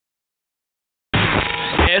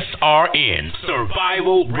SRN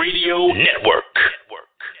Survival Radio Network.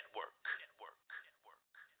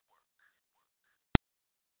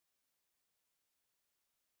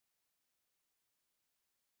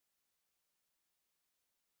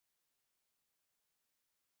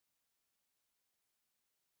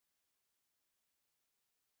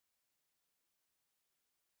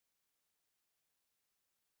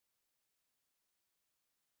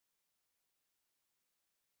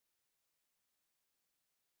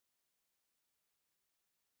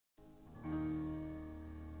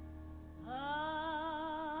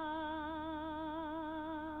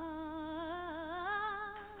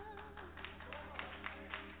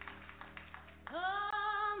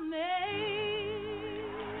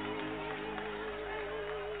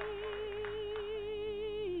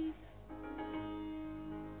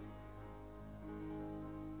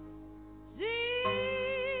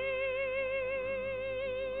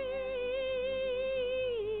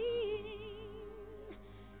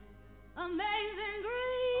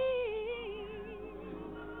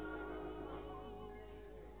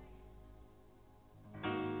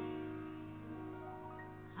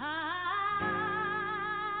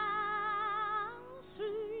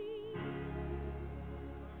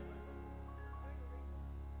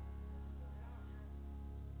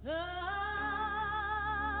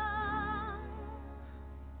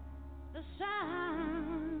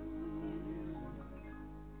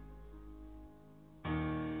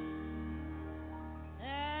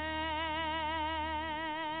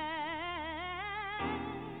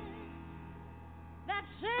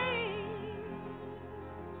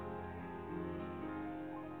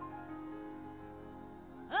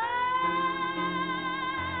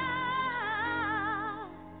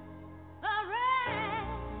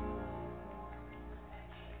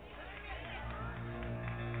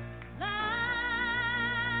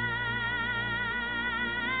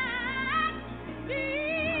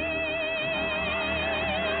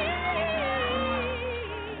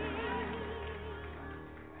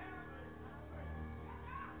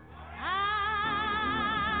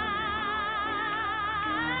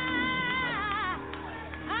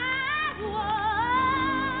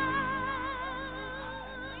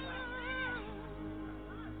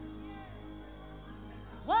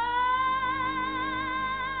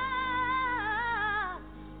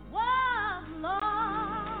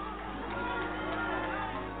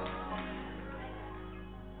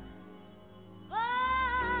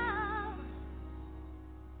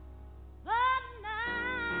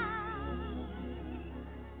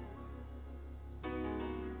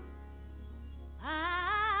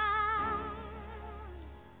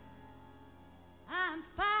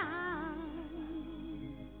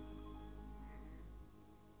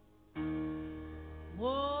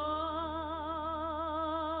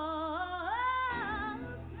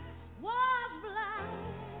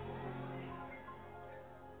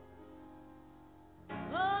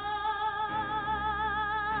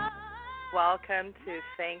 Welcome to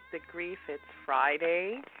Thank the Grief. It's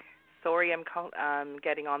Friday. Sorry I'm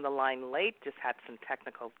getting on the line late. Just had some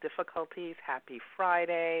technical difficulties. Happy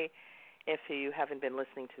Friday. If you haven't been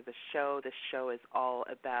listening to the show is all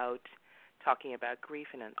about talking about grief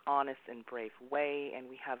in an honest and brave way, and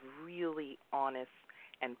we have really honest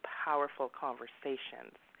and powerful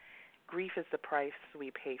conversations. Grief is the price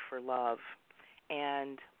we pay for love,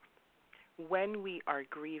 and when we are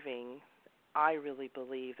grieving, I really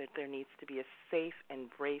believe that there needs to be a safe and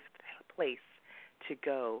brave place to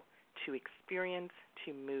go, to experience,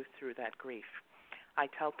 to move through that grief. I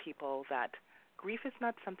tell people that grief is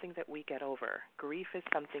not something that we get over. Grief is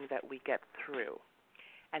something that we get through.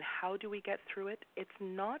 And how do we get through it? It's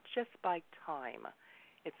not just by time.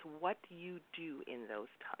 It's what you do in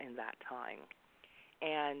that time.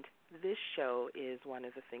 And this show is one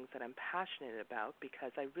of the things that I'm passionate about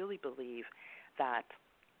because I really believe that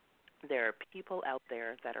there are people out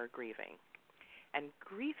there that are grieving. And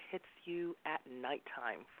grief hits you at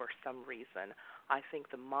nighttime for some reason. I think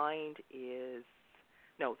the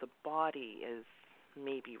body is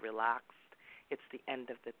maybe relaxed. It's the end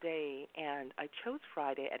of the day. And I chose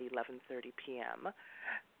Friday at 11:30 p.m.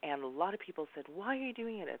 And a lot of people said, why are you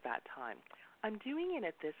doing it at that time? I'm doing it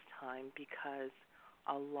at this time because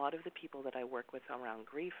a lot of the people that I work with around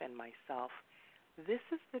grief and myself, this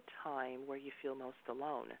is the time where you feel most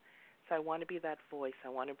alone. So I want to be that voice. I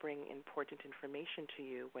want to bring important information to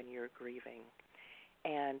you when you're grieving.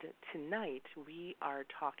 And tonight we are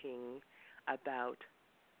talking about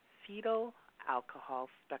Fetal Alcohol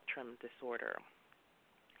Spectrum Disorder.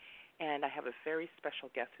 And I have a very special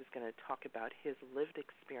guest who's going to talk about his lived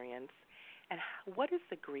experience And what is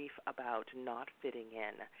the grief about not fitting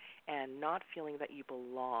in and not feeling that you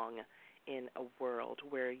belong in a world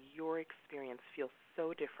where your experience feels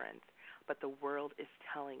so different, but the world is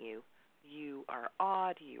telling you you are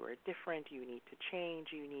odd, you are different, you need to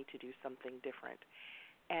change, you need to do something different.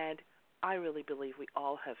 And I really believe we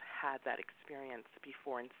all have had that experience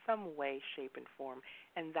before in some way, shape, and form,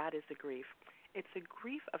 and that is a grief. It's a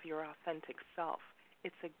grief of your authentic self.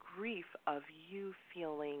 It's a grief of you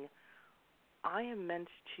feeling, I am meant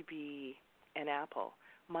to be an apple.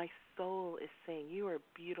 My soul is saying, you are a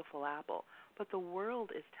beautiful apple, but the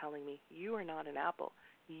world is telling me, you are not an apple.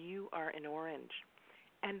 You are an orange.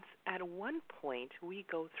 And at one point, we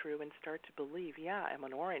go through and start to believe, yeah, I'm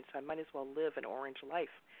an orange, so I might as well live an orange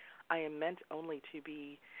life. I am meant only to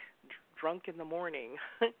be drunk in the morning.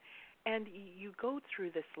 And you go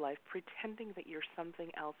through this life pretending that you're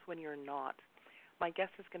something else when you're not. My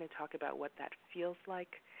guest is going to talk about what that feels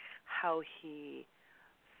like, how he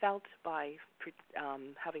felt by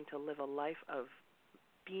having to live a life of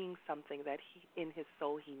being something that in his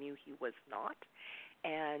soul he knew he was not,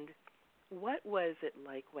 and what was it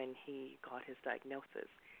like when he got his diagnosis?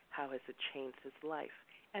 How has it changed his life?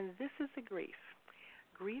 And this is the grief.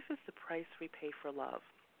 Grief is the price we pay for love.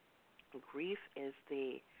 Grief is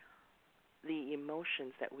the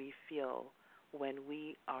emotions that we feel when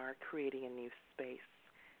we are creating a new space.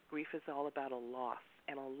 Grief is all about a loss,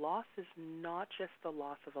 and a loss is not just the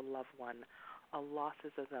loss of a loved one. A loss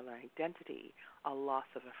is of an identity, a loss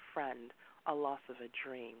of a friend, a loss of a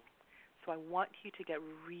dream. So I want you to get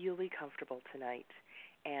really comfortable tonight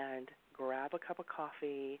and grab a cup of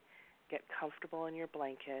coffee, get comfortable in your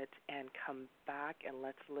blanket, and come back and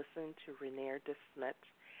let's listen to Reinier deSmit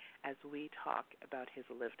as we talk about his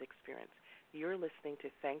lived experience. You're listening to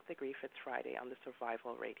Thank the Grief, It's Friday on the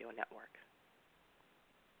Survival Radio Network.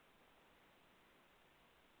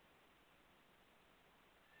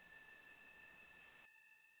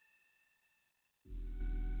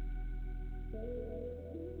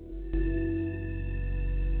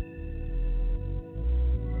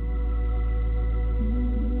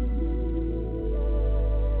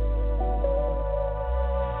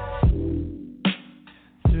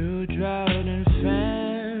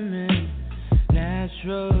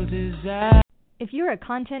 If you're a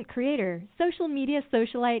content creator, social media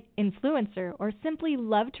socialite, influencer, or simply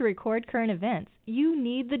love to record current events, you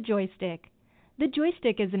need the joystick. The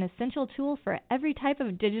joystick is an essential tool for every type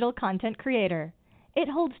of digital content creator. It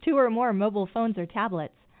holds 2 or more mobile phones or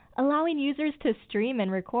tablets, allowing users to stream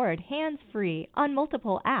and record hands-free on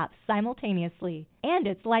multiple apps simultaneously. And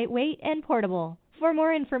it's lightweight and portable. For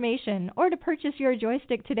more information or to purchase your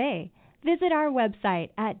joystick today, visit our website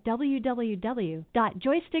at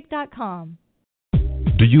www.joystick.com.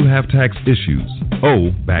 Do you have tax issues,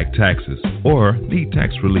 owe back taxes, or need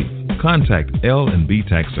tax relief? Contact L&B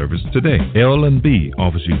Tax Service today. L&B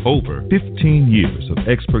offers you over 15 years of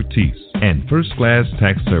expertise and first-class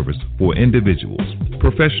tax service for individuals,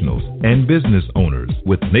 professionals, and business owners.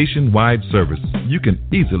 With nationwide service, you can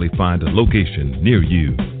easily find a location near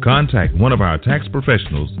you. Contact one of our tax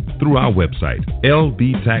professionals through our website,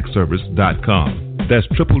 lbtaxservice.com. That's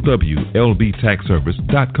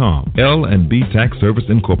www.lbtaxservice.com. L&B Tax Service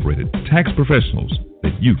Incorporated. Tax professionals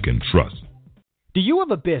that you can trust. Do you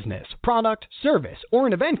have a business, product, service, or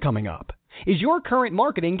an event coming up? Is your current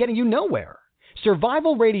marketing getting you nowhere?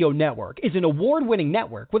 Survival Radio Network is an award-winning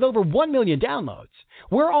network with over 1 million downloads.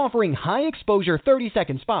 We're offering high-exposure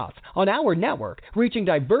 30-second spots on our network, reaching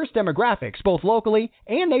diverse demographics both locally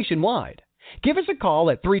and nationwide. Give us a call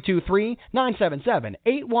at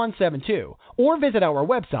 323-977-8172 or visit our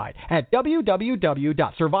website at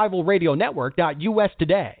www.survivalradionetwork.us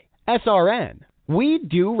today. SRN. We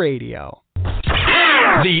do radio.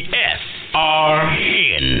 The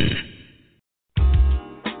SRN.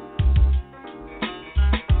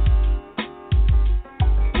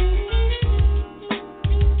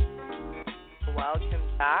 Welcome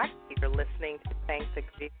back. You're listening to Thank the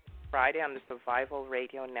Grief Friday on the Survival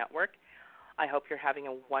Radio Network. I hope you're having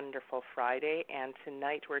a wonderful Friday, and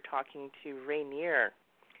tonight we're talking to Reinier.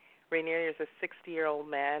 Reinier is a 60-year-old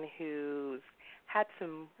man who's had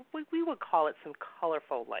some, we would call it some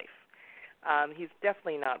colorful life. He's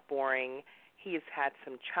definitely not boring. He's had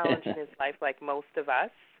some challenge in his life like most of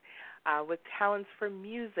us, with talents for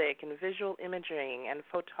music and visual imaging and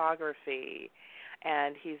photography,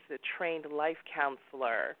 and he's a trained life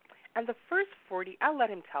counselor. And the first 40, I'll let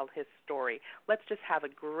him tell his story. Let's just have a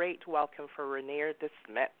great welcome for Reinier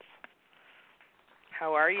deSmit.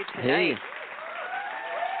 How are you tonight?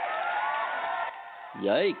 Hey.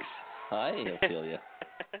 Yikes. Hi, Ophelia.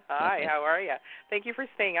 Hi, how are you? Thank you for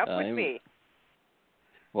staying up with me.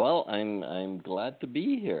 Well, I'm glad to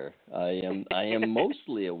be here. I am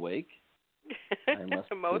mostly awake. I must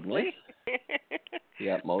Mostly? admit.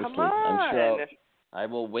 Yeah, mostly. Come on. I'm sure I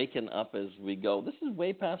will waken up as we go. This is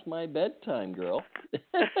way past my bedtime, girl.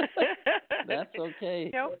 That's okay.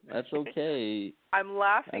 That's okay. I'm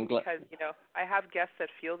laughing because, I have guests that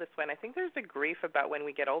feel this way, and I think there's a grief about when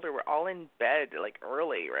we get older. We're all in bed, like,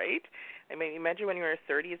 early, right? I mean, imagine when you're in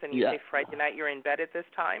your 30s and you say Friday night you're in bed at this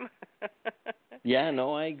time. Yeah,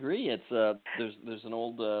 no, I agree. It's there's an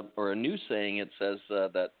old or a new saying. It says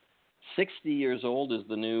that 60 years old is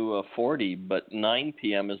the new 40, but 9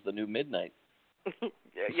 p.m. is the new midnight.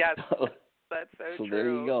 Yes, that's so true. So there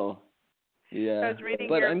you go. Yeah, I was reading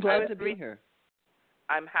but here, I'm glad to be here.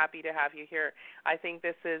 I'm happy to have you here. I think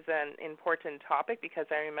this is an important topic because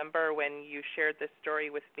I remember when you shared this story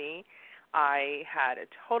with me, I had a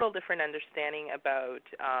total different understanding about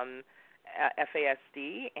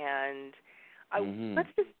FASD, and let's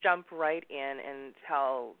just jump right in and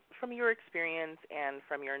tell, from your experience and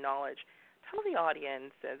from your knowledge, tell the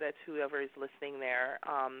audience, that's whoever is listening there,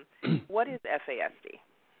 what is FASD?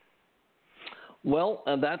 Well,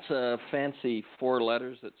 that's a fancy 4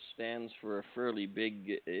 letters that stands for a fairly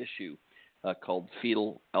big issue called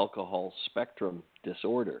Fetal Alcohol Spectrum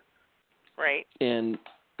Disorder. Right. And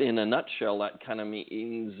in a nutshell, that kind of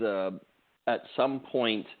means at some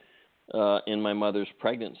point in my mother's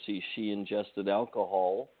pregnancy, she ingested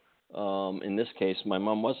alcohol. In this case, my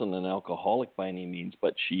mom wasn't an alcoholic by any means,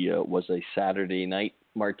 but she was a Saturday night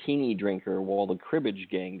martini drinker while the cribbage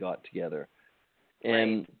gang got together.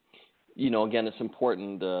 And, again, it's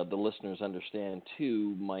important the listeners understand,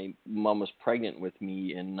 too, my mom was pregnant with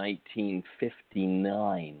me in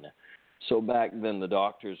 1959. So back then the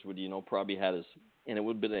doctors would, probably had his, and it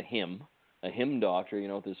would have been a hymn doctor,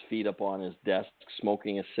 with his feet up on his desk,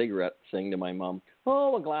 smoking a cigarette, saying to my mom,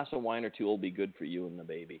 "Oh, a glass of wine or two will be good for you and the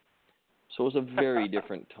baby." So it was a very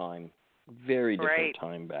different time,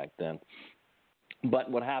 time back then.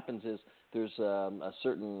 But what happens is there's a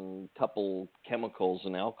certain couple chemicals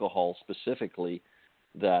in alcohol specifically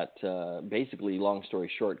that basically, long story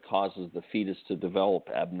short, causes the fetus to develop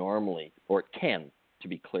abnormally, or it can, to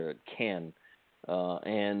be clear, it can.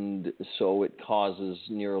 And so it causes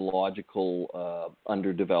neurological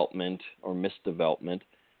underdevelopment or misdevelopment,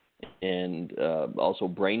 and also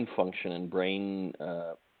brain function and brain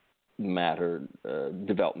matter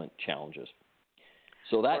development challenges.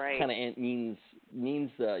 So that kind of means in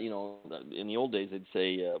the old days they'd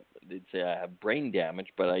say I have brain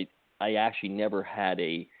damage, but I actually never had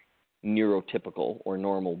a neurotypical or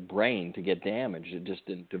normal brain to get damaged. It just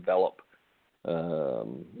didn't develop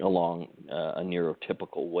along a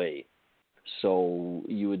neurotypical way. So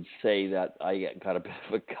you would say that I got a bit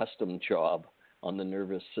of a custom job on the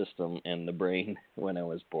nervous system and the brain when I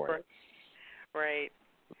was born. Right.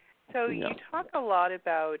 So you talk a lot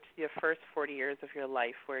about your first 40 years of your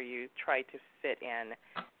life where you tried to fit in.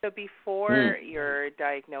 So before your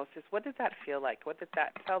diagnosis, what did that feel like? What did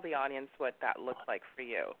that tell the audience what that looked like for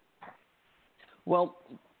you? Well,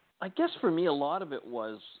 I guess for me a lot of it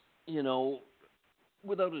was,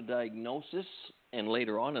 without a diagnosis and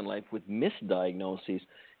later on in life with misdiagnoses,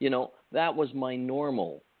 that was my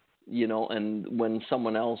normal. And when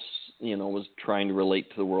someone else, was trying to relate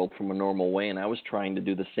to the world from a normal way and I was trying to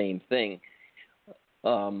do the same thing,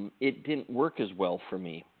 it didn't work as well for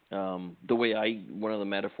me. The way one of the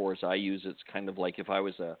metaphors I use, it's kind of like if I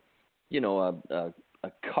was a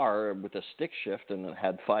car with a stick shift and it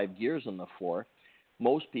had 5 gears on the floor,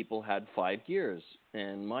 most people had 5 gears,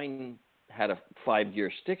 and mine had a 5-gear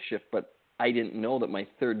stick shift, but I didn't know that my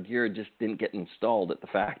 3rd gear just didn't get installed at the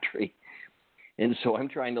factory. And so I'm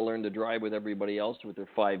trying to learn to drive with everybody else with their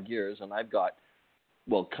 5 gears, and I've got,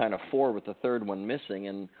 kind of 4 with the 3rd one missing,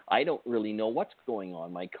 and I don't really know what's going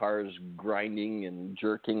on. My car's grinding and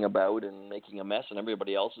jerking about and making a mess, and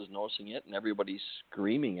everybody else is noticing it, and everybody's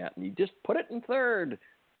screaming at me, "Just put it in 3rd.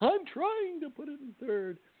 I'm trying to put it in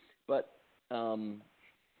 3rd. But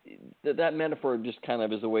that metaphor just kind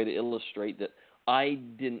of is a way to illustrate that I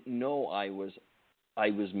didn't know I was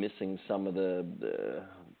missing some of the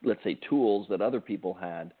let's say tools that other people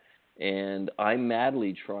had, and I'm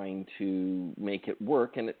madly trying to make it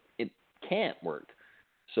work, and it can't work.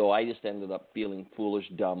 So I just ended up feeling foolish,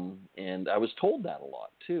 dumb, and I was told that a lot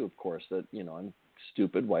too, of course, that I'm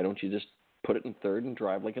stupid. Why don't you just put it in 3rd and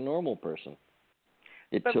drive like a normal person?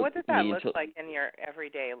 But what does that look like in your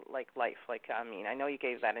everyday life? Like, I mean, I know you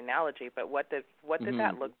gave that analogy, but what did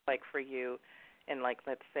that look like for you in, like,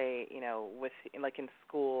 let's say, with in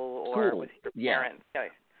school or with your parents?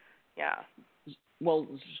 Yeah. Well,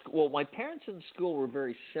 my parents in school were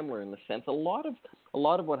very similar in the sense a lot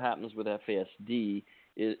of what happens with FASD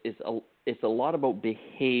it's a lot about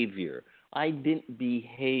behavior. I didn't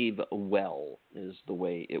behave well, is the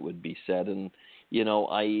way it would be said, and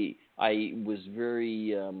I was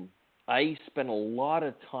very. I spent a lot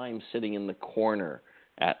of time sitting in the corner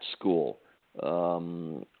at school.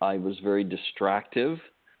 I was very distractive.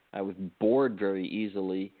 I was bored very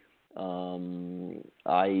easily.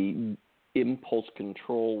 Impulse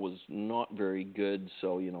control was not very good,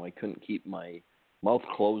 so I couldn't keep my mouth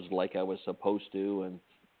closed like I was supposed to, and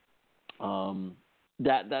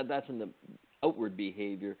that's in the outward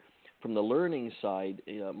behavior. From the learning side,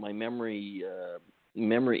 my memory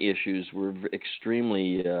issues were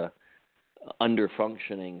extremely under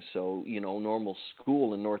functioning. So normal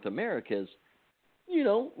school in North America is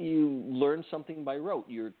you learn something by rote.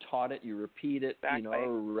 You're taught it, you repeat it,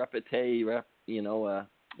 répéter,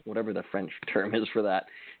 whatever the French term is for that,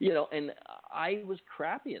 and I was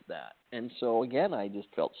crappy at that. And so again, I just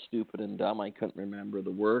felt stupid and dumb. I couldn't remember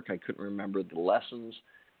the work. I couldn't remember the lessons.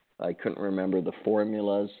 I couldn't remember the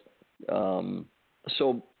formulas.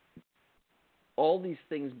 So all these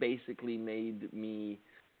things basically made me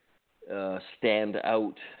stand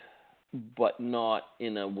out, but not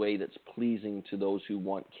in a way that's pleasing to those who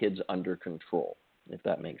want kids under control, if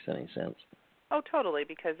that makes any sense. Oh, totally,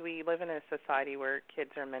 because we live in a society where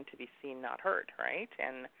kids are meant to be seen, not heard, right?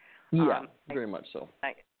 And very much so.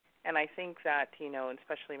 I think that,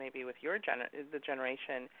 especially maybe with the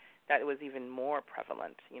generation, that it was even more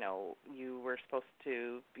prevalent. You were supposed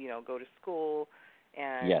to, go to school,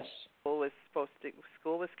 and yes. School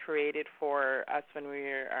was created for us when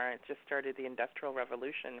we just started the Industrial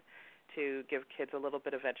Revolution, to give kids a little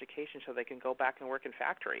bit of education so they can go back and work in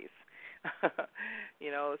factories. So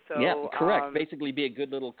yeah, correct. Basically, be a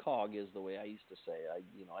good little cog is the way I used to say.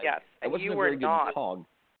 Yes, I wasn't you a were very not. good cog.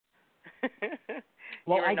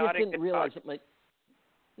 Well, I just didn't realize that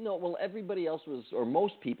everybody else was, or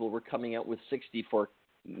most people were coming out with 64,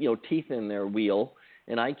 teeth in their wheel,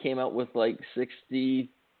 and I came out with like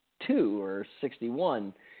 62 or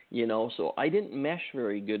 61, so I didn't mesh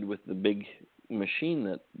very good with the big machine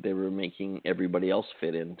that they were making everybody else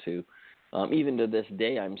fit into. Even to this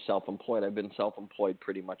day, I'm self-employed. I've been self-employed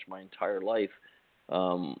pretty much my entire life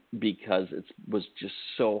because it was just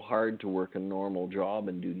so hard to work a normal job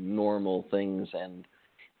and do normal things. And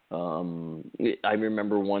I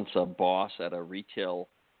remember once a boss at a retail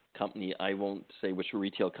company, I won't say which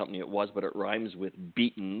retail company it was, but it rhymes with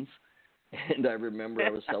Beatons. And I remember I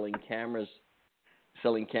was selling cameras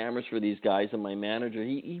for these guys, and my manager,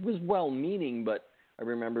 he was well-meaning, but I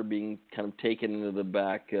remember being kind of taken into the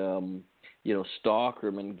back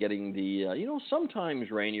stockroom and getting the, sometimes,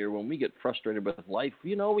 Reinier, when we get frustrated with life,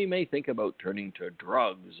 we may think about turning to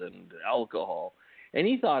drugs and alcohol. And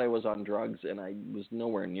he thought I was on drugs, and I was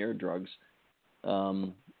nowhere near drugs.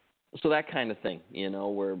 So that kind of thing,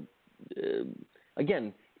 where,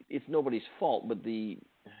 again, it's nobody's fault, but the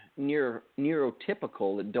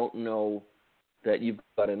neurotypical that don't know that you've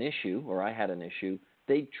got an issue, or I had an issue,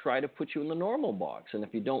 they try to put you in the normal box. And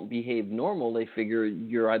if you don't behave normal, they figure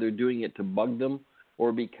you're either doing it to bug them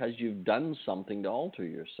or because you've done something to alter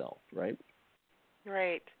yourself, right?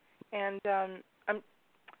 Right. And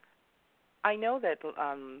I know that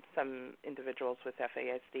some individuals with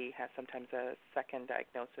FASD have sometimes a second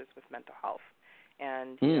diagnosis with mental health,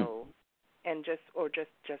 and and just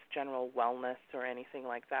general wellness or anything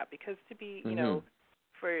like that. Because to be,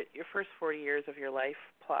 for your first 40 years of your life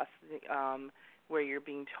plus, where you're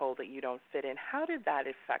being told that you don't fit in, how did that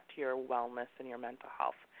affect your wellness and your mental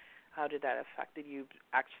health? How did that affect? Did you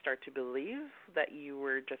actually start to believe that you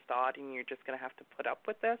were just odd and you're just going to have to put up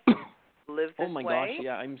with this and live this way? Oh my gosh,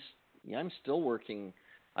 yeah, I'm still working.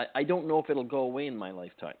 I don't know if it'll go away in my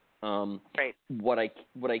lifetime. Right. What I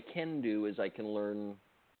can do is I can learn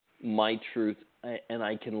my truth, and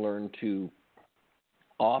I can learn to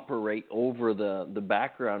operate over the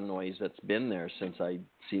background noise that's been there since I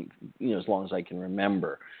see, as long as I can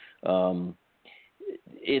remember.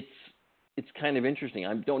 It's kind of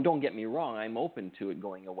interesting. Don't get me wrong. I'm open to it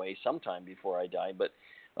going away sometime before I die, but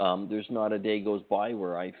there's not a day goes by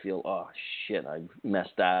where I feel, oh shit, I've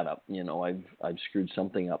messed that up. I've screwed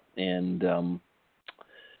something up, and a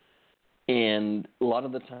lot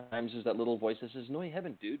of the times there's that little voice that says, no, you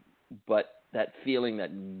haven't, dude. But that feeling,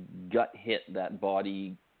 that gut hit, that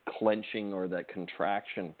body clenching or that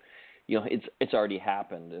contraction, it's already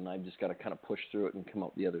happened, and I've just got to kind of push through it and come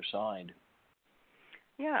out the other side.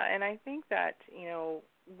 Yeah, and I think that,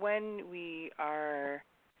 when we are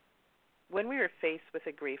faced with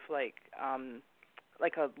a grief like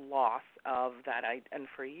a loss of that, and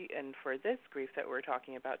for this grief that we're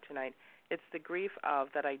talking about tonight, it's the grief of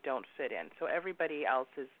that I don't fit in. So everybody else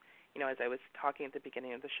is as I was talking at the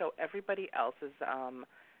beginning of the show, everybody else is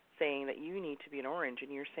saying that you need to be an orange,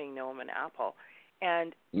 and you're saying, no, I'm an apple.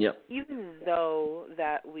 And even though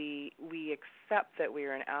that we accept that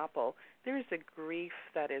we're an apple, there's a grief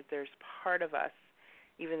there's part of us,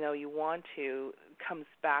 even though you want to, comes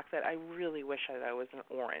back that I really wish I was an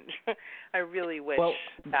orange. I really wish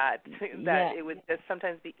that it would just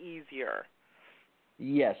sometimes be easier.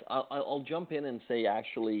 Yes, I'll jump in and say,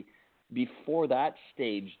 actually, before that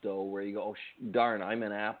stage, though, where you go, oh, darn, I'm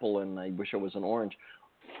an apple and I wish I was an orange,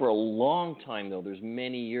 for a long time, though, there's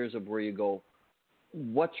many years of where you go,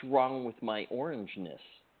 what's wrong with my orangeness?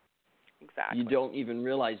 Exactly. You don't even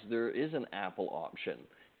realize there is an apple option.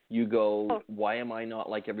 You go, why am I not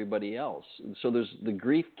like everybody else? So the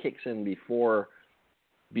grief kicks in before,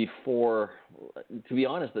 to be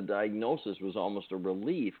honest, the diagnosis was almost a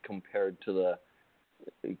relief compared to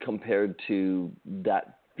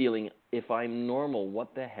that feeling, if I'm normal,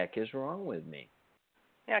 what the heck is wrong with me?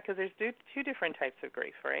 Yeah, because there's two different types of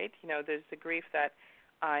grief, right? There's the grief that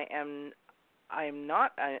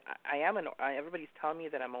everybody's telling me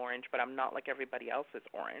that I'm orange, but I'm not like everybody else is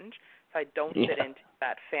orange, so I don't fit into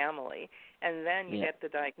that family. And then you get the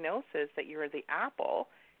diagnosis that you're the apple,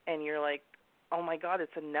 and you're like, oh my God,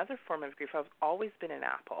 it's another form of grief. I've always been an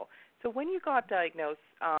apple. So when you got diagnosed,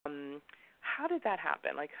 how did that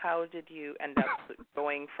happen? Like, how did you end up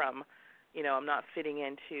going from, I'm not fitting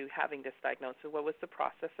into having this diagnosis? What was the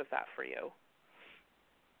process of that for you?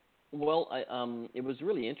 Well, it was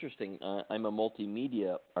really interesting. I'm a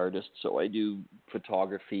multimedia artist, so I do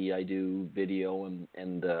photography, I do video,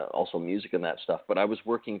 and also music and that stuff. But I was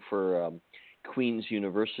working for Queen's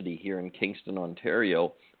University here in Kingston,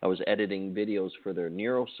 Ontario. I was editing videos for their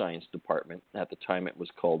neuroscience department. At the time, it was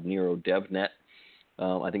called NeuroDevNet.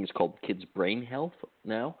 I think it's called Kids Brain Health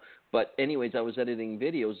now. But anyways, I was editing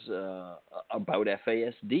videos about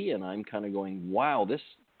FASD, and I'm kind of going, wow, this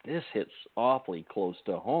hits awfully close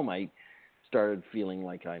to home. I started feeling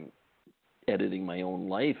like I'm editing my own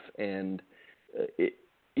life. And,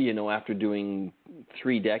 after doing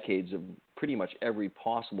 3 decades of pretty much every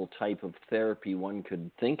possible type of therapy one could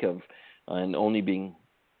think of, and only being,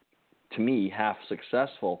 to me, half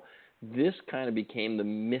successful, this kind of became the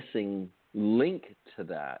missing link to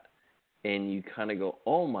that. And you kind of go,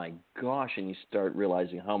 oh my gosh, and you start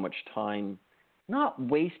realizing how much time, not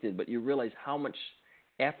wasted, but you realize how much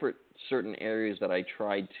effort certain areas that I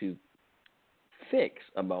tried to fix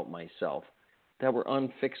about myself that were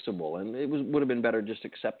unfixable, and it would have been better just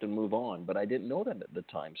accept and move on, but I didn't know that at the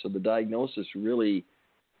time. So the diagnosis really,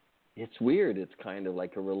 it's weird. It's kind of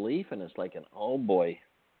like a relief, and it's like oh boy,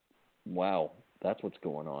 wow, that's what's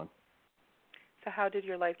going on. So how did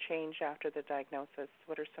your life change after the diagnosis?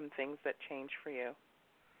 What are some things that changed for you?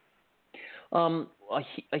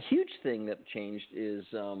 A huge thing that changed is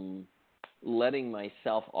letting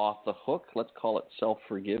myself off the hook. Let's call it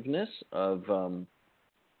self-forgiveness of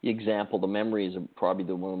example. The memory is probably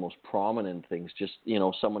one of the most prominent things. Just,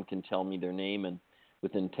 someone can tell me their name and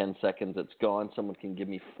within 10 seconds it's gone. Someone can give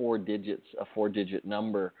me a 4-digit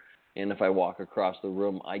number, and if I walk across the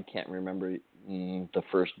room, I can't remember the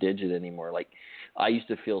first digit anymore. Like, I used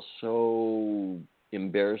to feel so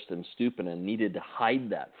embarrassed and stupid and needed to hide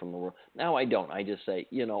that from the world. Now I don't. I just say,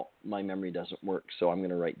 my memory doesn't work, so I'm going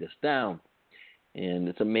to write this down. And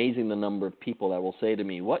it's amazing the number of people that will say to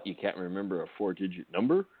me, what, you can't remember a 4-digit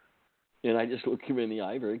number? And I just look them in the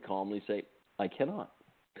eye very calmly, say, I cannot.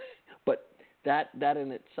 But that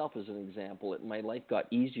in itself is an example. My life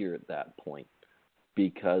got easier at that point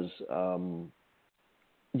because,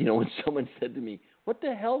 when someone said to me, what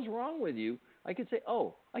the hell's wrong with you? I could say,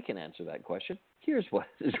 oh, I can answer that question. Here's what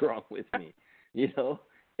is wrong with me,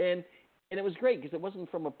 And it was great because it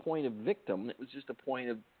wasn't from a point of victim. It was just a point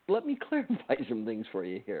of, let me clarify some things for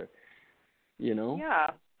you here,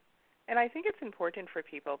 Yeah. And I think it's important for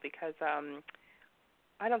people because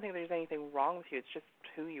I don't think there's anything wrong with you. It's just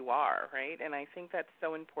who you are, right? And I think that's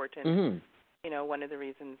so important. Mm-hmm. One of the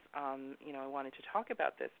reasons, I wanted to talk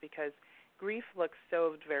about this because grief looks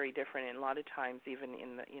so very different. And a lot of times, even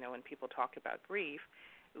in the, when people talk about grief,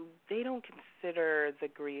 they don't consider the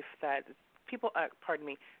grief that people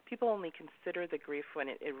only consider the grief when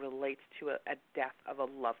it relates to a death of a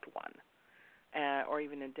loved one, or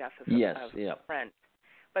even a death of a friend.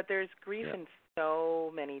 But there's grief in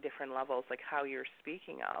so many different levels, like how you're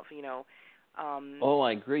speaking of,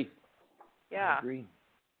 I agree. Yeah. I agree.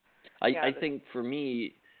 I think for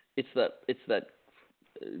me, it's that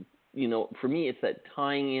for me, it's that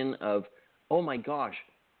tying in of, oh my gosh,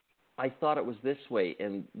 I thought it was this way,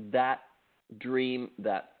 and that dream,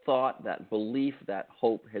 that thought, that belief, that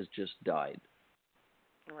hope has just died.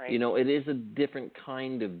 Right. You know, it is a different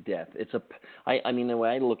kind of death. I mean, the way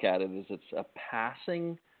I look at it is it's a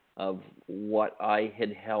passing of what I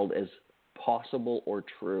had held as possible or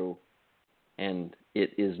true, and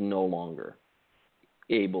it is no longer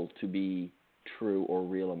able to be true or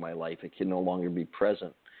real in my life. It can no longer be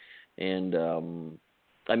present. And,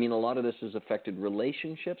 I mean, a lot of this has affected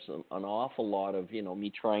relationships, an awful lot of, you know,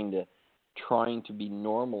 me trying to be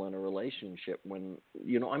normal in a relationship when,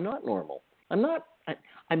 you know, I'm not normal. I'm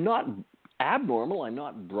not abnormal. I'm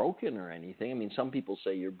not broken or anything. I mean, some people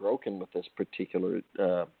say you're broken with this particular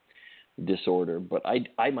disorder, but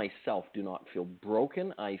I myself do not feel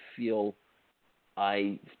broken. I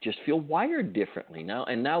just feel wired differently now.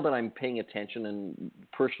 And now that I'm paying attention and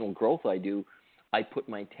personal growth I put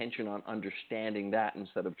my attention on understanding that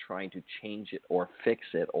instead of trying to change it or fix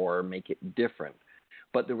it or make it different.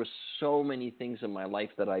 But there were so many things in my life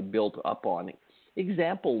that I built up on.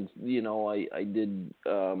 Examples, you know, I did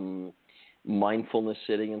mindfulness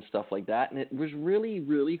sitting and stuff like that, and it was really,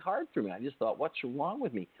 really hard for me. I just thought, what's wrong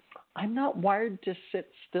with me? I'm not wired to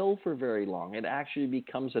sit still for very long. It actually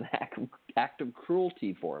becomes an act of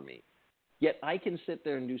cruelty for me. Yet I can sit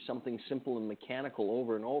there and do something simple and mechanical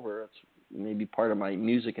over and over. It's maybe part of my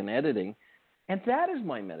music and editing, and that is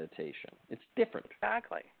my meditation. It's different.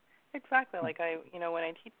 Exactly. Like when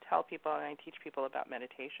I tell people and I teach people about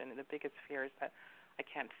meditation, the biggest fear is that I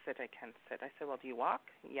can't sit. I said, well, do you walk?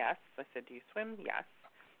 Yes. I said, do you swim? Yes.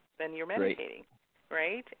 Then you're meditating,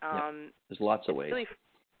 right? There's lots of ways.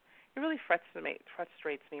 It really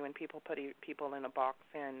frustrates me when people put people in a box.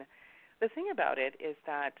 And the thing about it is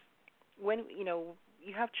that when, you know,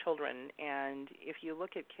 you have children, and if you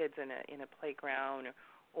look at kids in a playground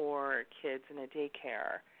or kids in a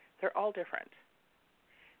daycare, they're all different.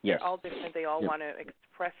 Yes. They're all different. They all want to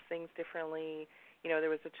express things differently. You know, there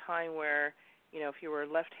was a time where, you know, if you were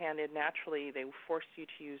left-handed, naturally they forced you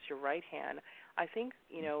to use your right hand. I think,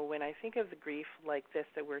 you know, when I think of the grief like this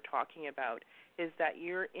that we're talking about, is that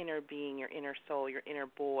your inner being, your inner soul, your inner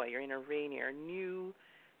boy, your inner Reinier knew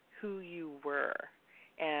who you were,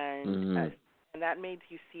 and that made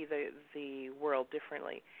you see the world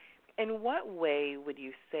differently. In what way would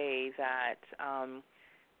you say that,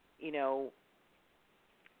 you know,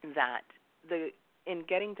 that in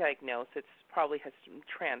getting diagnosed, it's probably has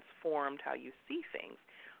transformed how you see things,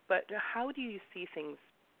 but how do you see things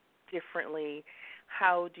differently?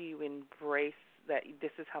 How do you embrace that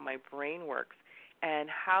this is how my brain works, and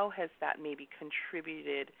how has that maybe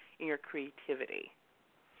contributed in your creativity?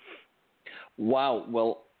 Wow.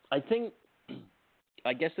 Well, I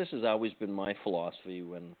guess this has always been my philosophy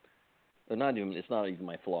it's not even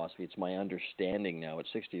my philosophy, it's my understanding now. At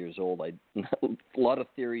 60 years old, a lot of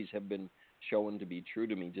theories have been shown to be true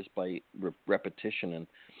to me just by repetition, and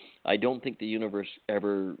I don't think the universe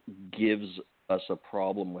ever gives us a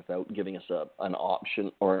problem without giving us an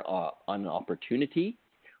option or an opportunity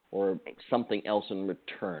or something else in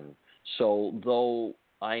return. So though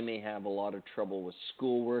I may have a lot of trouble with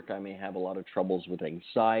schoolwork, I may have a lot of troubles with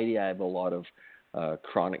anxiety, I have a lot of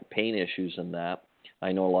chronic pain issues and that.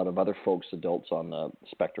 I know a lot of other folks, adults on the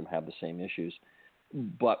spectrum, have the same issues.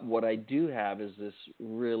 But what I do have is this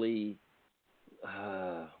really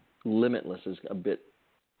limitless is a bit.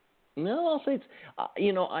 No, I'll say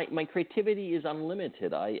it's. My creativity is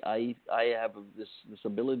unlimited. I have this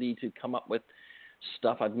ability to come up with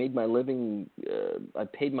stuff. I've made my living. I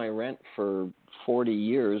paid my rent for 40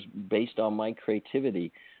 years based on my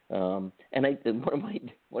creativity. And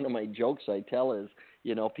one of my jokes I tell is,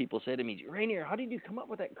 you know, people say to me, Reinier, how did you come up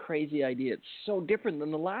with that crazy idea? It's so different than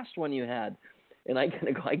the last one you had. And I kind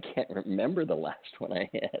of go, I can't remember the last one I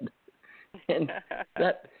had.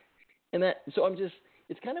 So I'm just,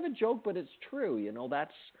 it's kind of a joke, but it's true. You know,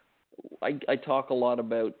 I talk a lot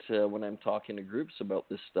about when I'm talking to groups about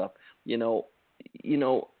this stuff. You know,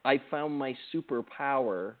 I found my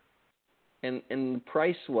superpower, and the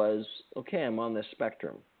price was, okay, I'm on this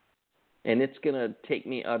spectrum. And it's going to take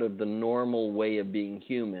me out of the normal way of being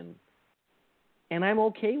human. And I'm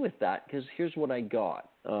okay with that because here's what I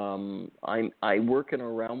got. I work in a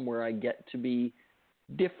realm where I get to be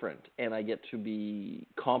different and I get to be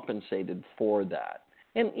compensated for that.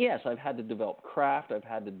 And yes, I've had to develop craft. I've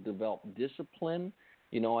had to develop discipline.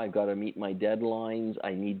 You know, I've got to meet my deadlines.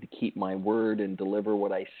 I need to keep my word and deliver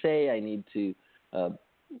what I say. I need to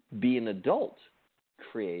be an adult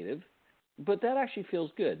creative. But that actually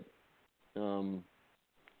feels good.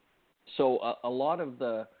 So a lot of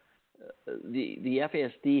the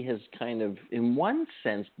FASD has kind of, in one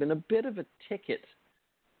sense, been a bit of a ticket.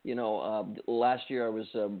 You know, last year I was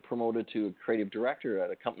promoted to a creative director at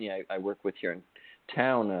a company I work with here in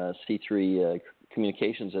town, C3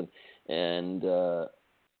 Communications, and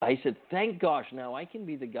I said, thank gosh, now I can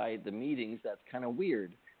be the guy at the meetings. That's kind of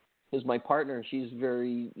weird. Because my partner, she's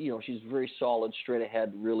very solid, straight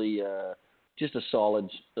ahead, really just a solid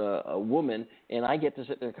woman. And I get to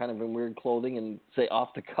sit there kind of in weird clothing and say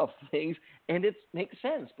off-the-cuff things. And it makes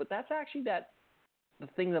sense. But that's actually the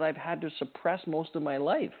thing that I've had to suppress most of my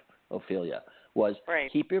life, Ophelia, was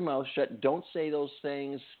keep your mouth shut. Don't say those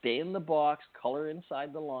things. Stay in the box. Color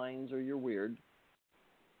inside the lines or you're weird.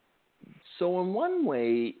 So in one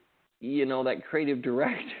way, that creative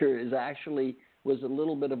director was a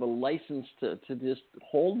little bit of a license to just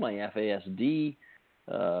hold my FASD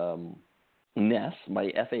ness,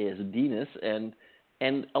 my FASD-ness,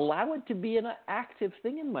 and allow it to be an active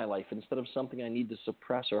thing in my life instead of something I need to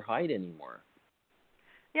suppress or hide anymore.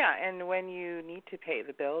 Yeah, and when you need to pay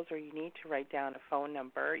the bills or you need to write down a phone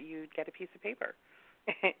number, you get a piece of paper.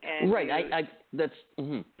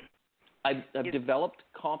 I've developed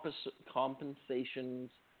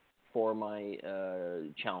compensations for my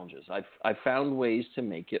challenges. I've found ways to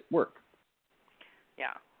make it work.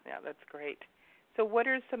 Yeah, that's great. So, what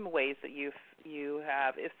are some ways that you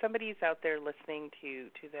have? If somebody's out there listening to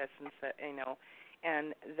this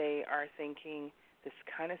and they are thinking, this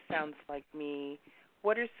kind of sounds like me,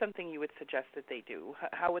 what is something you would suggest that they do?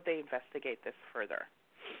 How would they investigate this further?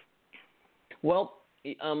 Well,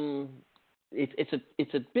 it's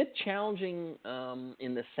a bit challenging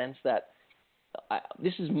in the sense that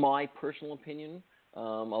this is my personal opinion,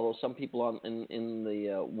 although some people in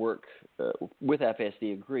the work with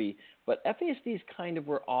FASD agree. But FASD is kind of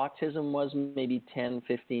where autism was maybe 10,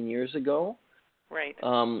 15 years ago. Right.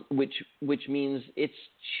 Which means it's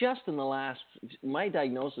just in the last – my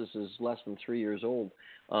diagnosis is less than 3 years old.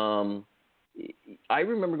 I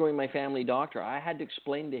remember going to my family doctor. I had to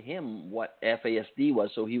explain to him what FASD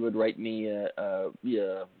was, so he would write me a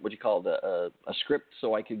script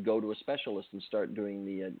so I could go to a specialist and start doing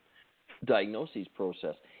the diagnosis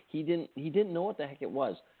process. He didn't know what the heck it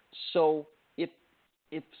was. So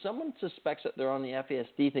if someone suspects that they're on the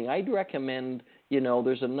FASD thing, I'd recommend,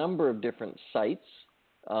 there's a number of different sites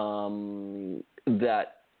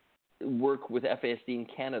that work with FASD in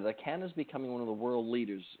Canada. Canada's becoming one of the world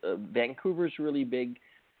leaders. Vancouver's really big.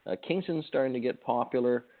 Kingston's starting to get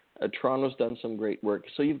popular. Toronto's done some great work.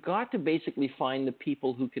 So you've got to basically find the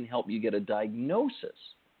people who can help you get a diagnosis.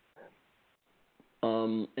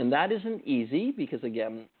 And that isn't easy because,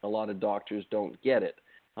 again, a lot of doctors don't get it.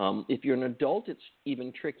 If you're an adult, it's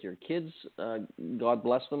even trickier. Kids, God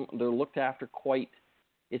bless them, they're looked after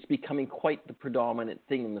it's becoming quite the predominant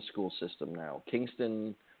thing in the school system now.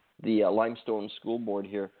 Kingston, the Limestone School Board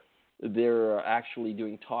here, they're actually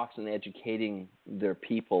doing talks and educating their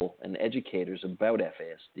people and educators about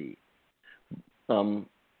FASD.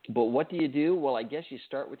 But what do you do? Well, I guess you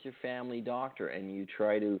start with your family doctor and you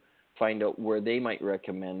try to find out where they might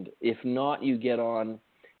recommend. If not, you get on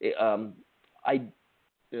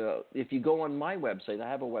if you go on my website, I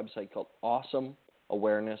have a website called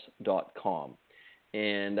awesomeawareness.com,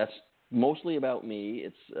 and that's mostly about me.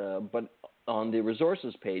 It's but on the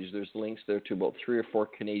resources page, there's links there to about 3 or 4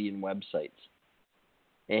 Canadian websites,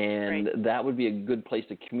 and that would be a good place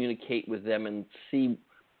to communicate with them and see.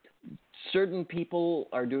 Certain people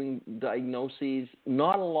are doing diagnoses,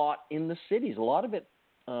 not a lot in the cities. A lot of it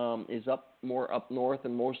is more up north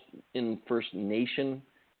and most in First Nation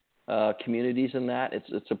communities and that.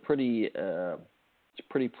 It's pretty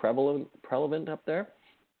prevalent up there.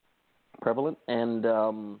 And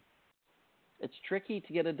it's tricky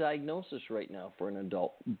to get a diagnosis right now for an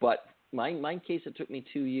adult. But my case, it took me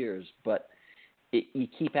 2 years, but you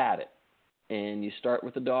keep at it. And you start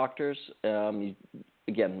with the doctors.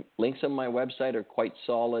 Again, links on my website are quite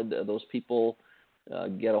solid. Those people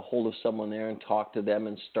get a hold of someone there and talk to them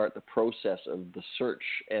and start the process of the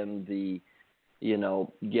search and the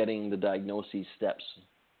getting the diagnosis steps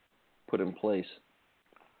put in place.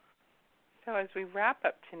 So as we wrap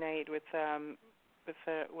up tonight with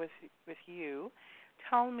you,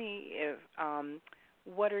 tell me if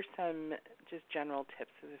what are some just general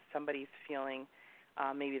tips if somebody's feeling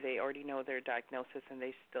maybe they already know their diagnosis and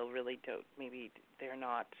they still really don't. Maybe they're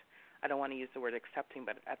not. I don't want to use the word accepting,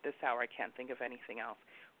 but at this hour I can't think of anything else.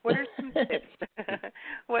 What are some tips?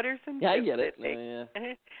 What are some tips? I get it.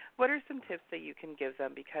 What are some tips that you can give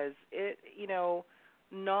them? Because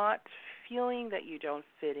not feeling that you don't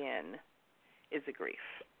fit in is a grief.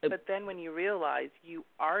 But then when you realize you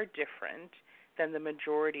are different than the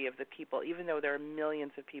majority of the people, even though there are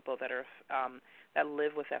millions of people that are that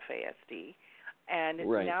live with FASD, and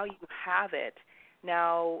now you have it.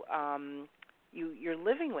 Now you're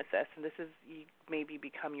living with this, and this is maybe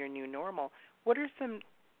become your new normal. What are some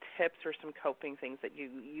tips or some coping things that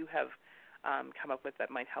you have come up with that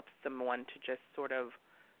might help someone to just sort of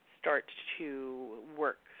start to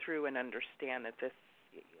work through and understand that this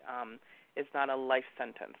is not a life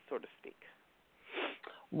sentence, so to speak?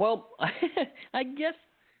 Well, I guess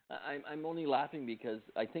I'm only laughing because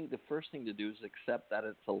I think the first thing to do is accept that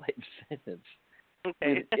it's a life sentence.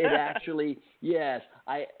 Okay. It actually, yes.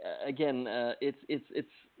 It's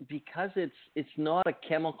because it's not a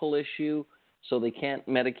chemical issue, so they can't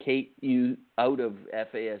medicate you out of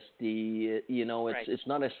FASD. Right. It's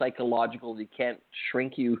not a psychological. They can't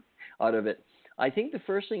shrink you out of it. I think the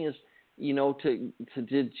first thing is,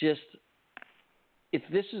 to just, if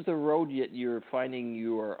this is the road yet you're finding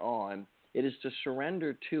you are on, it is to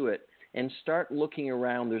surrender to it and start looking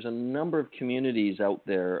around. There's a number of communities out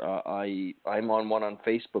there. I'm on one on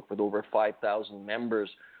Facebook with over 5,000 members,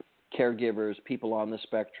 caregivers, people on the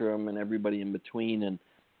spectrum, and everybody in between. And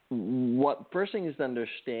what first thing is to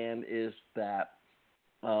understand is that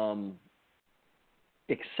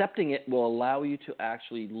accepting it will allow you to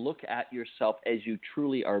actually look at yourself as you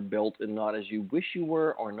truly are built and not as you wish you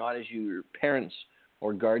were, or not as your parents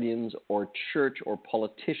or guardians or church or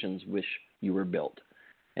politicians wish you were built.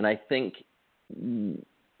 And I think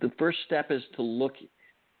the first step is to look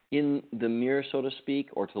in the mirror, so to speak,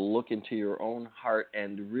 or to look into your own heart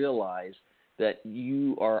and realize that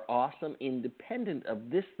you are awesome independent of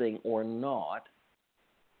this thing or not,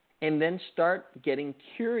 and then start getting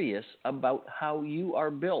curious about how you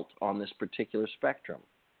are built on this particular spectrum.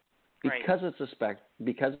 Because Right. it's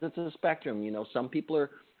a spectrum. Some people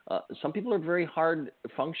are very hard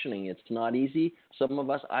functioning. It's not easy. Some of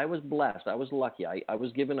us, I was blessed. I was lucky. I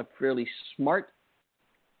was given a fairly smart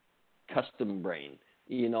custom brain.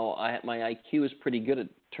 My IQ is pretty good, it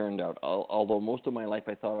turned out. Although most of my life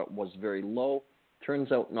I thought it was very low,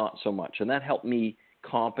 turns out not so much. And that helped me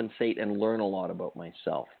compensate and learn a lot about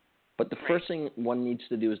myself. But the first thing one needs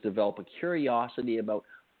to do is develop a curiosity about,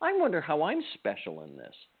 I wonder how I'm special in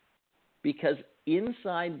this. Because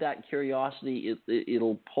inside that curiosity,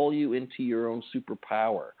 it'll pull you into your own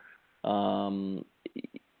superpower. I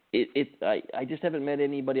just haven't met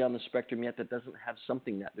anybody on the spectrum yet that doesn't have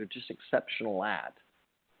something that they're just exceptional at.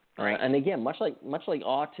 Right. And again, much like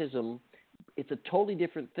autism, it's a totally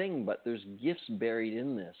different thing, but there's gifts buried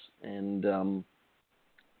in this. And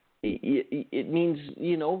it means,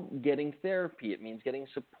 getting therapy. It means getting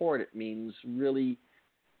support. It means really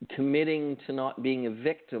committing to not being a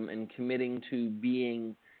victim and committing to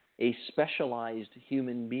being a specialized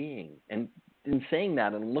human being. And in saying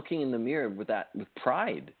that and looking in the mirror with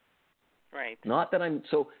pride. Right. Not that I'm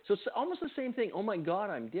so it's almost the same thing. Oh my God,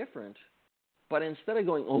 I'm different. But instead of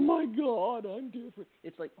going, oh my God, I'm different,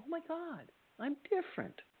 it's like, oh my God, I'm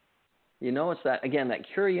different. It's that, again, that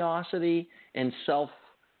curiosity and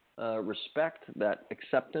self-respect, that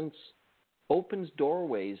acceptance opens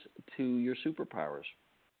doorways to your superpowers.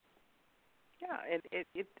 Yeah,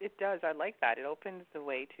 it does. I like that. It opens the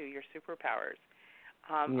way to your superpowers.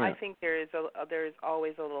 I think there's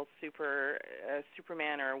always a little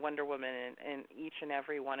Superman or Wonder Woman in each and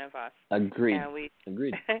every one of us. Agreed.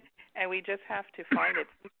 Agreed. And we just have to find it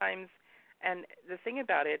sometimes. And the thing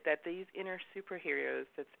about it, that these inner superheroes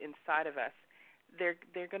that's inside of us, they're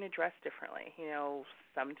going to dress differently.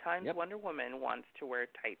 Sometimes Wonder Woman wants to wear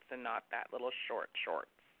tights and not that little shorts,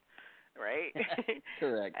 right?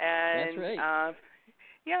 Correct. And, that's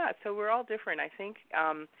right. So we're all different. I think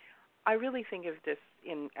I really think of this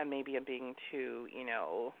maybe I'm being too,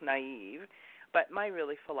 naive, but my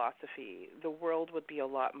really philosophy, the world would be a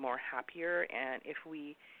lot more happier, and if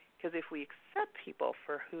we accept people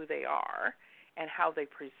for who they are and how they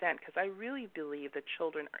present, because I really believe that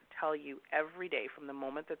children tell you every day from the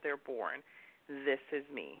moment that they're born, this is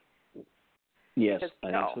me. Yes, because,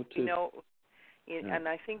 I think so too. And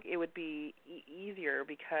I think it would be easier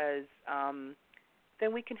because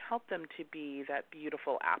then we can help them to be that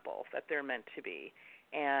beautiful apple that they're meant to be,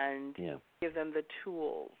 and give them the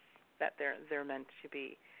tools that they're meant to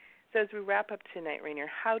be. So as we wrap up tonight, Reinier,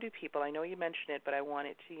 how do people, I know you mentioned it, but I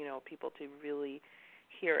wanted to, people to really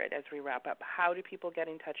hear it as we wrap up. How do people get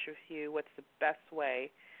in touch with you? What's the best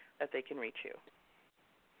way that they can reach you?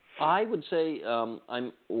 I would say I'm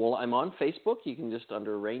on Facebook. You can just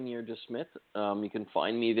under Reinier deSmit. You can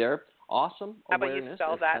find me there. Awesome How Awareness. about you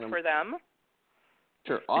spell that for them?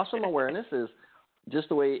 Sure. Awesome Awareness is just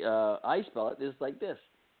the way I spell it. Is like this.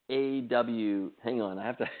 A-W. Hang on. I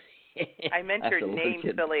have to. I meant your name,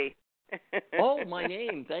 silly. Oh, my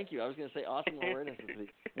name. Thank you. I was going to say Awesome Awareness.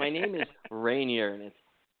 My name is Reinier, and it's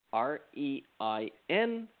R-E-I-N-I-E-R.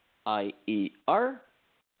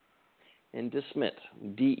 And deSmit,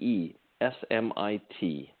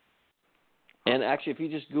 D-E-S-M-I-T. And actually, if you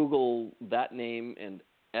just Google that name and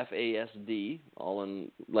FASD, all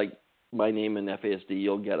in like my name in FASD,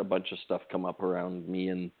 you'll get a bunch of stuff come up around me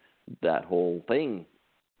and that whole thing.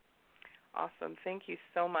 Awesome. Thank you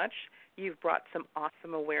so much. You've brought some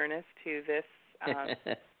awesome awareness to this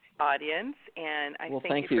audience, and I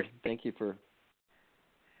thank you.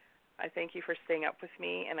 I thank you for staying up with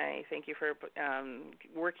me, and I thank you for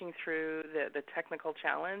working through the technical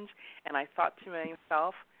challenge. And I thought to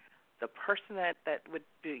myself, the person that would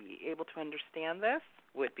be able to understand this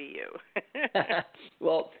would be you.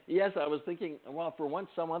 Well, yes, I was thinking, well, for once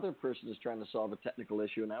some other person is trying to solve a technical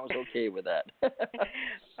issue, and I was okay with that.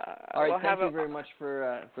 All right, thank you very much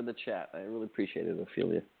for the chat. I really appreciate it,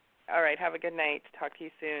 Ophelia. All right, have a good night. Talk to you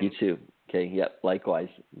soon. You too. Okay, yep, likewise.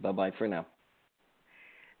 Bye-bye for now.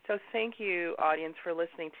 So thank you, audience, for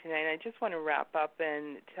listening tonight. I just want to wrap up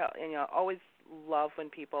and tell, always love when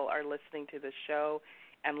people are listening to the show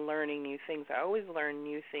and learning new things. I always learn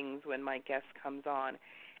new things when my guest comes on,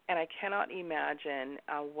 and I cannot imagine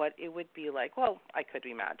what it would be like. Well, I could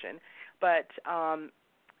imagine, but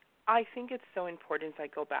I think it's so important. As I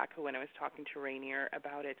go back to when I was talking to Reinier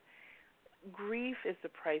about it, grief is the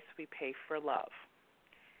price we pay for love.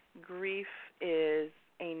 Grief is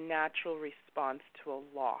a natural response to a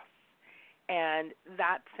loss, and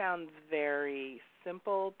that sounds very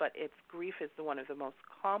simple, but grief is one of the most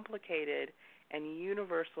complicated and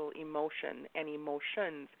universal emotions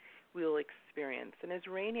we'll experience. And as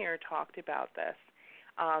Reinier talked about this,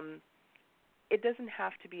 it doesn't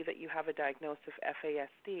have to be that you have a diagnosis of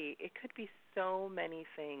FASD. It could be so many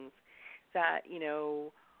things that,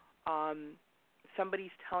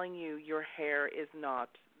 somebody's telling you your hair is not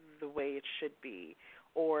the way it should be,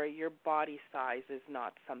 or your body size is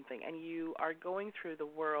not something, and you are going through the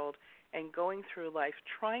world and going through life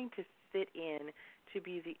trying to fit in to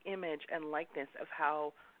be the image and likeness of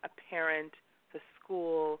how a parent, the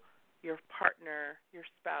school, your partner, your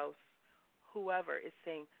spouse, whoever is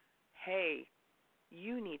saying, hey,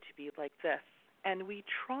 you need to be like this. And we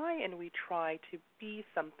try to be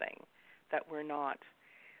something that we're not.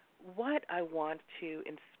 What I want to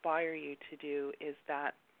inspire you to do is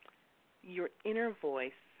that your inner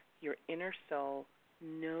voice, your inner soul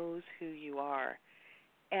knows who you are.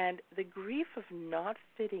 And the grief of not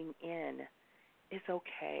fitting in is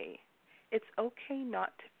okay. It's okay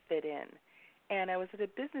not to fit in. And I was at a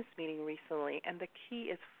business meeting recently, and the key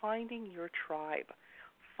is finding your tribe,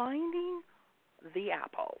 finding the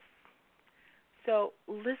apples. So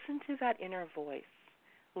listen to that inner voice.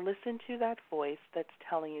 Listen to that voice that's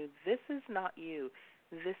telling you this is not you,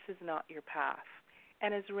 this is not your path.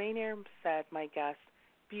 And as Reinier said, my guest,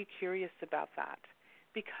 be curious about that.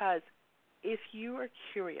 Because if you are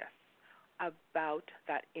curious about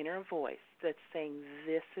that inner voice that's saying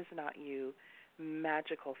this is not you,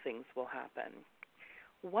 magical things will happen.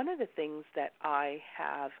 One of the things that I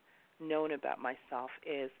have known about myself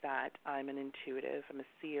is that I'm an intuitive, I'm a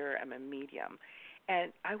seer, I'm a medium.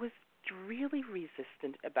 And I was really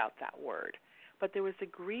resistant about that word. But there was a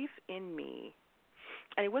grief in me,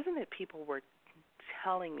 and it wasn't that people were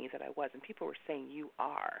telling me that I wasn't. People were saying you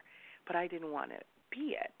are, but I didn't want to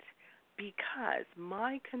be it because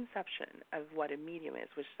my conception of what a medium is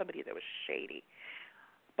was somebody that was shady.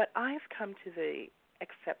 But I've come to the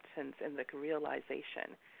acceptance and the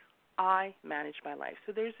realization I manage my life.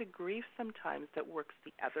 So there's a grief sometimes that works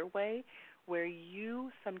the other way, where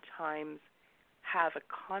you sometimes have a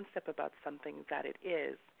concept about something that it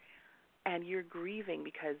is, and you're grieving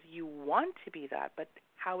because you want to be that, but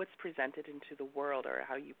how it's presented into the world or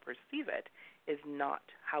how you perceive it is not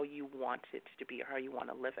how you want it to be or how you want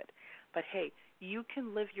to live it. But hey, you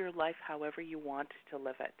can live your life however you want to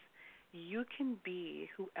live it. You can be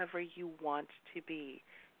whoever you want to be.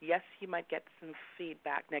 Yes, you might get some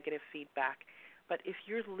feedback, negative feedback, but if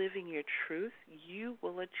you're living your truth, you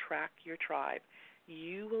will attract your tribe.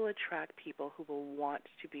 You will attract people who will want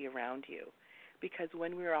to be around you. Because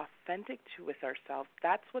when we're authentic with ourselves,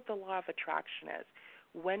 that's what the law of attraction is.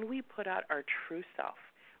 When we put out our true self,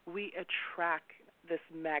 we attract this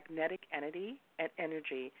magnetic entity and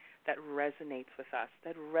energy that resonates with us,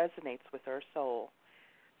 that resonates with our soul.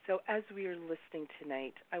 So as we are listening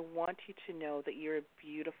tonight, I want you to know that you're a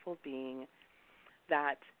beautiful being,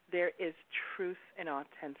 that there is truth and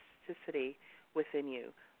authenticity within you.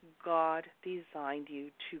 God designed you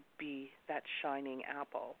to be that shining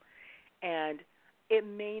apple. And it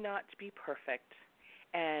may not be perfect,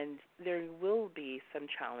 and there will be some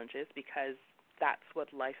challenges because that's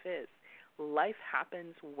what life is. Life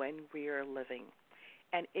happens when we are living.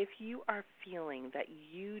 And if you are feeling that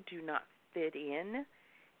you do not fit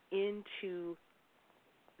into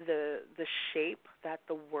the shape that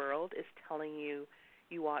the world is telling you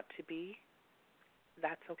you ought to be,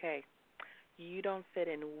 That's okay. You don't fit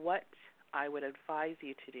in. What I would advise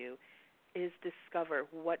you to do is discover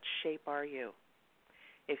what shape are you.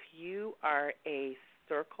 If you are a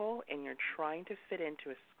circle and you're trying to fit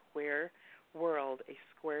into a square world, a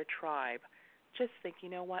square tribe, just think, you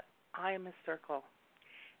know what? I am a circle,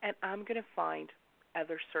 and I'm going to find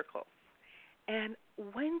other circles. And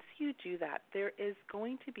once you do that, there is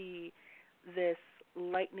going to be this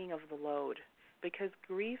lightening of the load because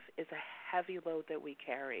grief is a heavy load that we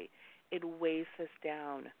carry. It weighs us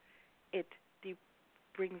down. It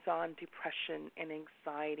brings on depression and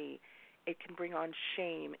anxiety. It can bring on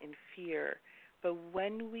shame and fear. But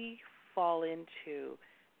when we fall into,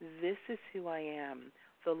 this is who I am,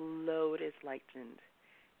 the load is lightened.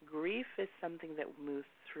 Grief is something that moves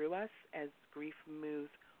through us as grief moves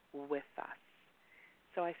with us.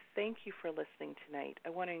 So I thank you for listening tonight. I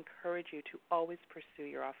want to encourage you to always pursue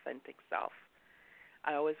your authentic self.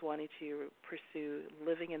 I always wanted to pursue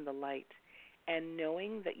living in the light and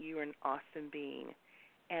knowing that you are an awesome being.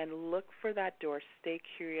 And look for that door. Stay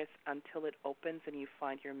curious until it opens and you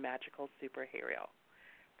find your magical superhero.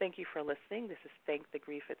 Thank you for listening. This is Thank the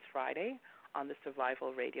Grief It's Friday on the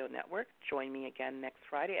Survival Radio Network. Join me again next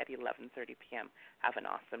Friday at 11:30 p.m. Have an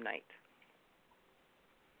awesome night.